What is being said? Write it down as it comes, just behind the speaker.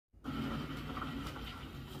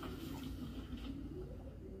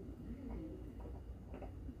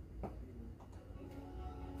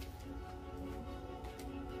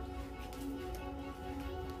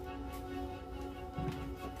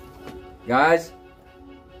Guys,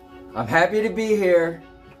 I'm happy to be here.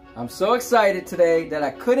 I'm so excited today that I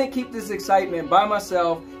couldn't keep this excitement by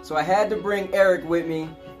myself, so I had to bring Eric with me.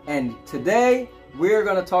 And today, we're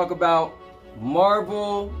going to talk about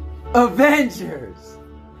Marvel Avengers.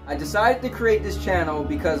 I decided to create this channel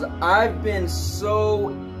because I've been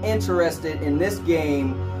so interested in this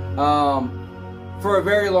game for a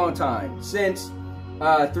very long time. Since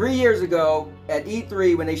 3 years ago at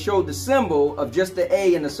E3 when they showed the symbol of just the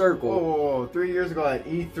A in the circle. Oh, 3 years ago at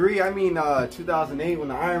E3? I mean 2008 when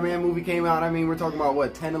the Iron Man movie came out. I mean, we're talking about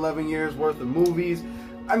what, 10, 11 years worth of movies.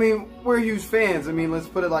 I mean, we're huge fans. I mean, let's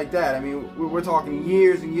put it like that. I mean, we're talking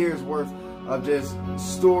years and years worth of just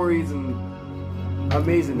stories and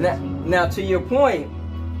amazingness. Now to your point,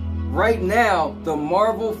 right now the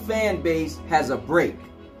Marvel fan base has a break.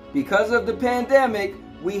 Because of the pandemic,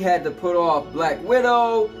 we had to put off Black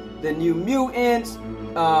Widow, the New Mutants,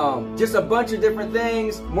 just a bunch of different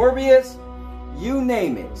things, Morbius, you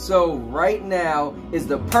name it. So right now is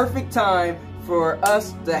the perfect time for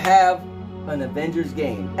us to have an Avengers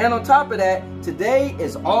game. And on top of that, today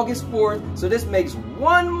is August 4th, so this makes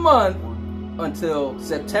 1 month until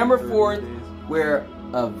September 4th where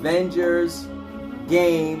Avengers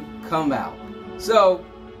game come out. So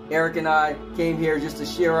Eric and I came here just to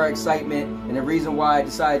share our excitement, and the reason why I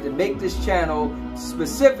decided to make this channel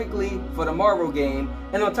specifically for the Marvel game,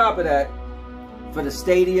 and on top of that, for the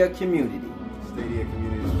Stadia community. Stadia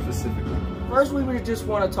community specifically. First, we would just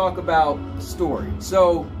want to talk about story.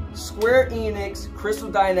 So, Square Enix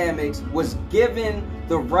Crystal Dynamics was given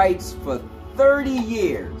the rights for 30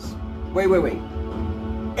 years. Wait.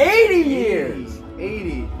 80 years!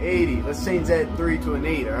 80. Let's change that 3 to an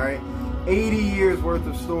 8, alright? 80 years worth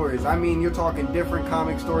of stories. I mean, you're talking different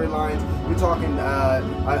comic storylines. You're talking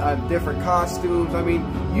different costumes. I mean,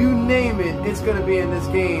 you name it, it's going to be in this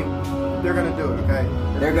game. They're going to do it, okay?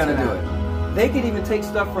 They're going to do it. They could even take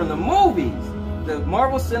stuff from the movies, the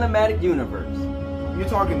Marvel Cinematic Universe. You're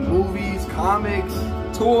talking movies, comics,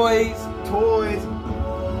 toys,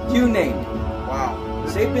 you name it. Wow.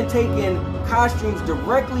 They've been taking costumes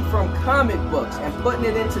directly from comic books and putting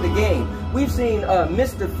it into the game. We've seen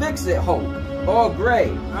Mr. Fix-It Hulk, all gray.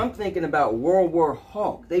 I'm thinking about World War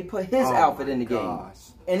Hulk. They put his outfit in the game.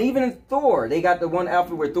 And even in Thor, they got the one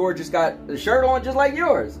outfit where Thor just got the shirt on just like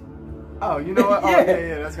yours. Oh, you know what? Yeah. Oh,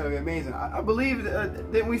 yeah, that's going to be amazing. I believe,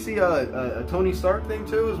 didn't we see a Tony Stark thing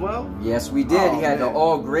too as well? Yes, we did. Oh, he had the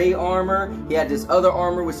all gray armor. He had this other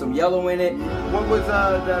armor with some yellow in it. What was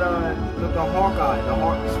the Hawkeye,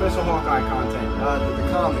 the special Hawkeye content, the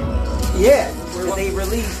comic? Yeah, they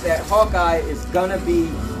released that Hawkeye is going to be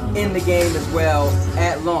in the game as well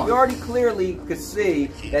at launch. We already clearly could see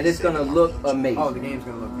that it's going to look amazing. Oh, the game's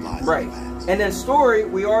going to look beautiful. Right. And then story,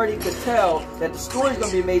 we already could tell that the story's going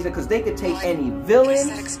to be amazing because they could take any villain.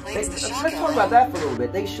 Let's talk about that for a little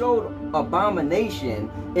bit. They showed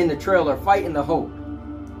Abomination in the trailer fighting the Hulk.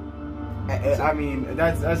 I mean,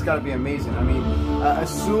 that's got to be amazing. I mean,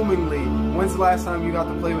 assumingly, when's the last time you got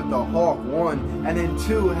to play with the Hawk, 1, and then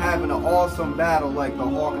 2, having an awesome battle like the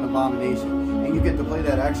Hawk and Abomination, and you get to play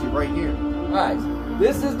that actually right here. Alright,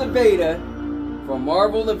 this is the beta for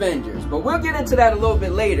Marvel Avengers, but we'll get into that a little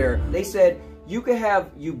bit later. They said you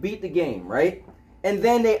beat the game, right? And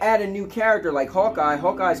then they add a new character like Hawkeye.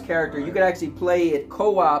 Hawkeye's character, you could actually play it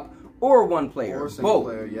co-op or one player, or single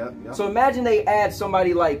both. player, yeah. So imagine they add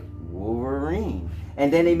somebody like Wolverine,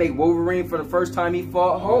 and then they make Wolverine for the first time he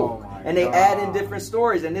fought Hulk, and they add in different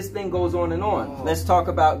stories, and this thing goes on and on. Let's talk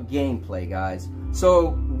about gameplay, guys.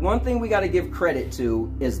 So one thing we got to give credit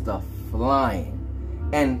to is the flying,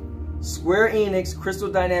 and Square Enix Crystal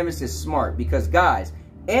Dynamics is smart because, guys,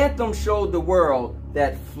 Anthem showed the world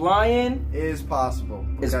that flying is possible.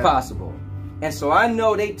 Is possible, and so I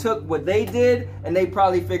know they took what they did and they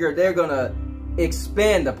probably figured they're gonna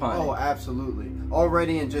expand upon it. Oh, absolutely.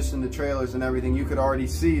 Already, and just in the trailers and everything, you could already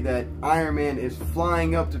see that Iron Man is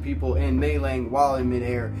flying up to people and meleeing while in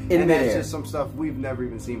midair. That's just some stuff we've never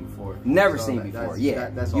even seen before. Never seen before, yeah.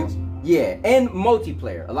 That's awesome. Yeah, and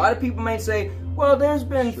multiplayer. A lot of people may say, well, there's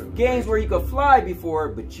been games where you could fly before,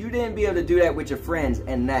 but you didn't be able to do that with your friends,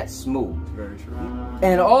 and that's smooth. Very true.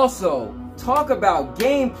 And also, talk about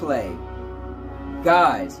gameplay.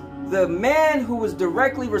 Guys, the man who was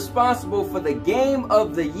directly responsible for the Game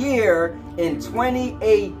of the Year in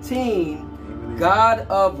 2018, God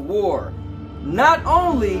of War. Not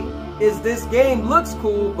only is this game looks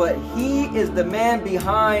cool, but he is the man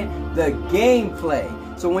behind the gameplay.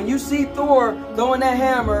 So when you see Thor throwing that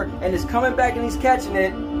hammer and it's coming back and he's catching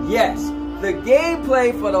it, yes, the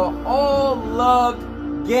gameplay for the all-loved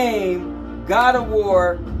game, God of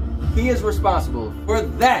War, he is responsible for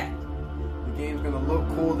that. The game's gonna look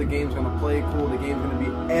cool, the game's gonna play cool, the game's gonna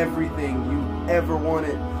be everything you ever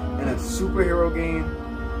wanted in a superhero game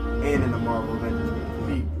and in the Marvel Avengers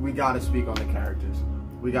game. We gotta speak on the characters.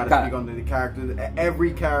 We gotta speak on the characters.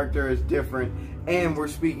 Every character is different, and we're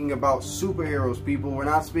speaking about superheroes, people. We're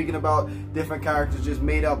not speaking about different characters just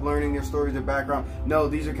made up, learning their stories, their background. No,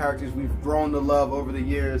 these are characters we've grown to love over the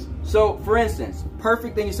years. So, for instance,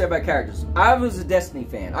 perfect thing you said about characters. I was a Destiny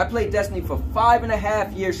fan. I played Destiny for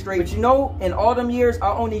 5.5 years straight. But you know, in all them years,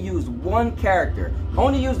 I only used one character.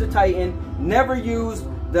 Only used the Titan. Never used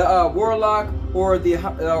the Warlock or the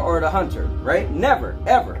Hunter. Right? Never,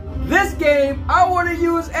 ever. This game, I want to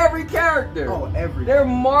use every character. Oh, everybody. They're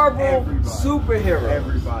Marvel superheroes.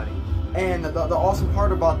 Everybody. And the awesome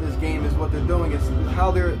part about this game is what they're doing is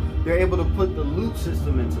how they're able to put the loot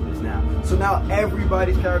system into this now. So now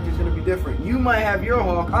everybody's character is going to be different. You might have your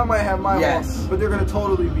Hawk, I might have my Hawk, but they're going to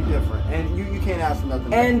totally be different. And you can't ask for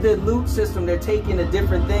nothing. And the loot system, they're taking the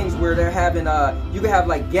different things where they're having, you can have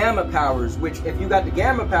like gamma powers, which if you got the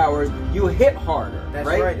gamma powers, you hit harder. That's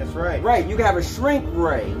right, that's right. Right, you can have a shrink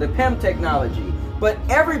ray, the PEM technology. But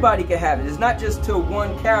everybody can have it. It's not just to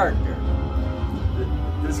one character.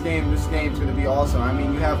 This game's going to be awesome. I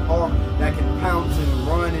mean, you have Hawk that can pounce and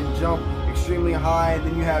run and jump extremely high, and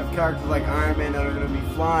then you have characters like Iron Man that are going to be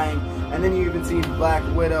flying, and then you even see Black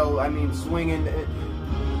Widow, I mean, swinging.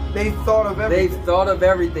 They thought of everything. They've thought of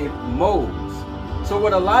everything. Modes. So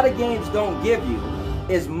what a lot of games don't give you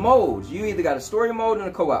is modes. You either got a story mode and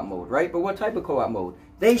a co-op mode, right? But what type of co-op mode?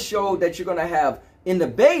 They showed that you're going to have, in the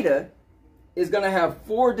beta, is going to have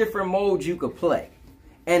 4 different modes you could play.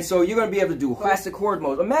 And so you're going to be able to do classic horde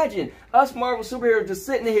mode. Imagine us Marvel superheroes just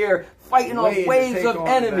sitting here fighting off waves of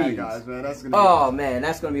enemies. Man. That's gonna be awesome. Man,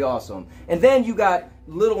 that's going to be awesome. And then you got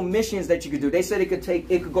little missions that you could do. They said it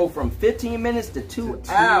could go from 15 minutes to 2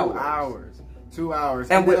 hours. 2 hours.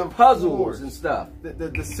 And with puzzles and stuff.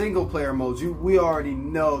 The single player modes, we already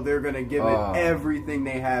know they're going to give it everything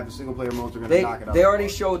they have. The single player modes are going to knock it out. They already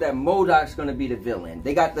showed that MODOK's going to be the villain.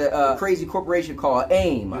 They got the crazy corporation called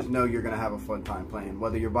AIM. Just know you're going to have a fun time playing.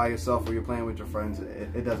 Whether you're by yourself or you're playing with your friends,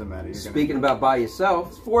 it doesn't matter. Speaking about by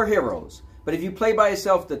yourself, it's 4 heroes. But if you play by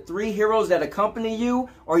yourself, the 3 heroes that accompany you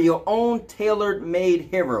are your own tailored-made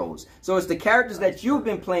heroes. So it's the characters that you've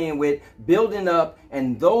been playing with, building up,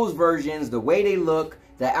 and those versions, the way they look,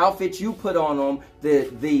 the outfits you put on them,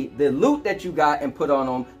 the loot that you got and put on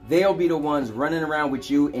them, they'll be the ones running around with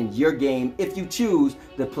you in your game if you choose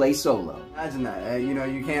to play solo. Imagine that. You know,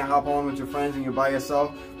 you can't hop on with your friends and you're by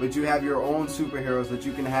yourself, but you have your own superheroes that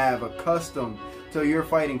you can have accustomed to your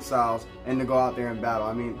fighting styles and to go out there and battle.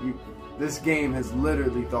 I mean, this game has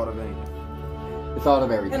literally thought of anything. It thought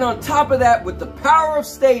of everything. And on top of that, with the power of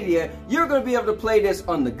Stadia, you're going to be able to play this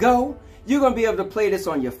on the go. You're going to be able to play this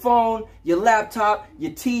on your phone, your laptop,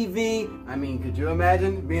 your TV. I mean, could you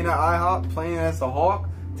imagine being at IHOP playing as the Hawk,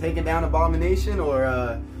 taking down Abomination,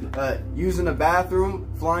 or using the bathroom,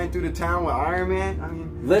 flying through the town with Iron Man? I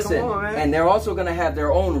mean, listen, come on, man. And they're also going to have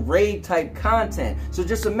their own raid type content. So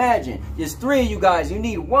just imagine, there's 3 of you guys. You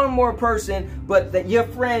need 1 more person, but that your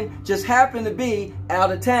friend just happened to be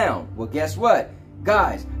out of town. Well, guess what?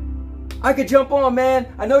 Guys, I could jump on,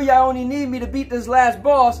 man. I know y'all only need me to beat this last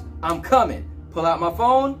boss. I'm coming. Pull out my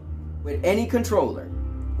phone with any controller.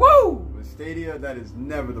 Woo! With Stadia, that is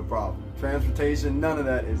never the problem. Transportation, none of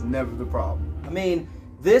that is never the problem. I mean,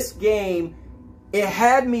 this game, it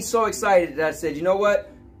had me so excited that I said, you know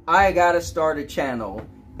what? I gotta start a channel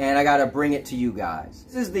and I gotta bring it to you guys.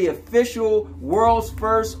 This is the official, world's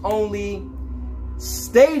first only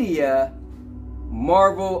Stadia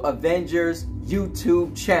Marvel Avengers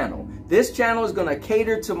YouTube channel. This channel is gonna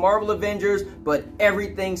cater to Marvel Avengers, but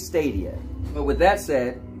everything Stadia. But with that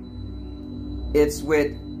said, it's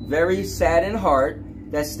with very saddened heart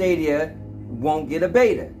that Stadia won't get a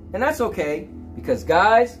beta. And that's okay, because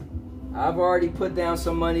guys, I've already put down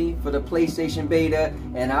some money for the PlayStation beta,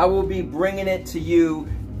 and I will be bringing it to you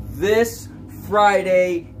this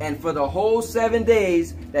Friday, and for the whole 7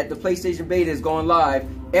 days that the PlayStation beta is going live.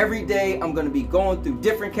 Every day I'm going to be going through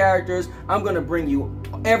different characters. I'm going to bring you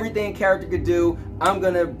everything a character could do. I'm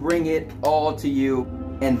going to bring it all to you.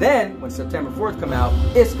 And then when September 4th come out,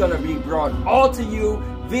 it's going to be brought all to you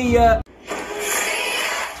via...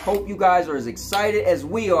 Hope you guys are as excited as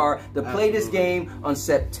we are to play this game on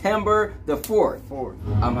September the 4th.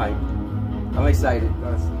 I'm hyped. I'm excited.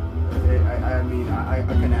 I mean, I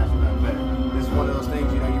couldn't ask for that better. This is one of those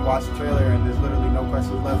things, you know, you watch the trailer and there's literally no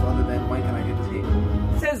questions left other than when can I get this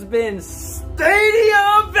game? This has been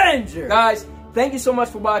Stadia Avengers. Guys, thank you so much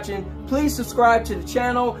for watching. Please subscribe to the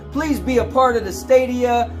channel. Please be a part of the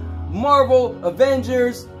Stadia Marvel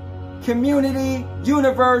Avengers community,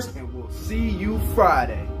 universe. And we'll see you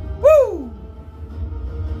Friday.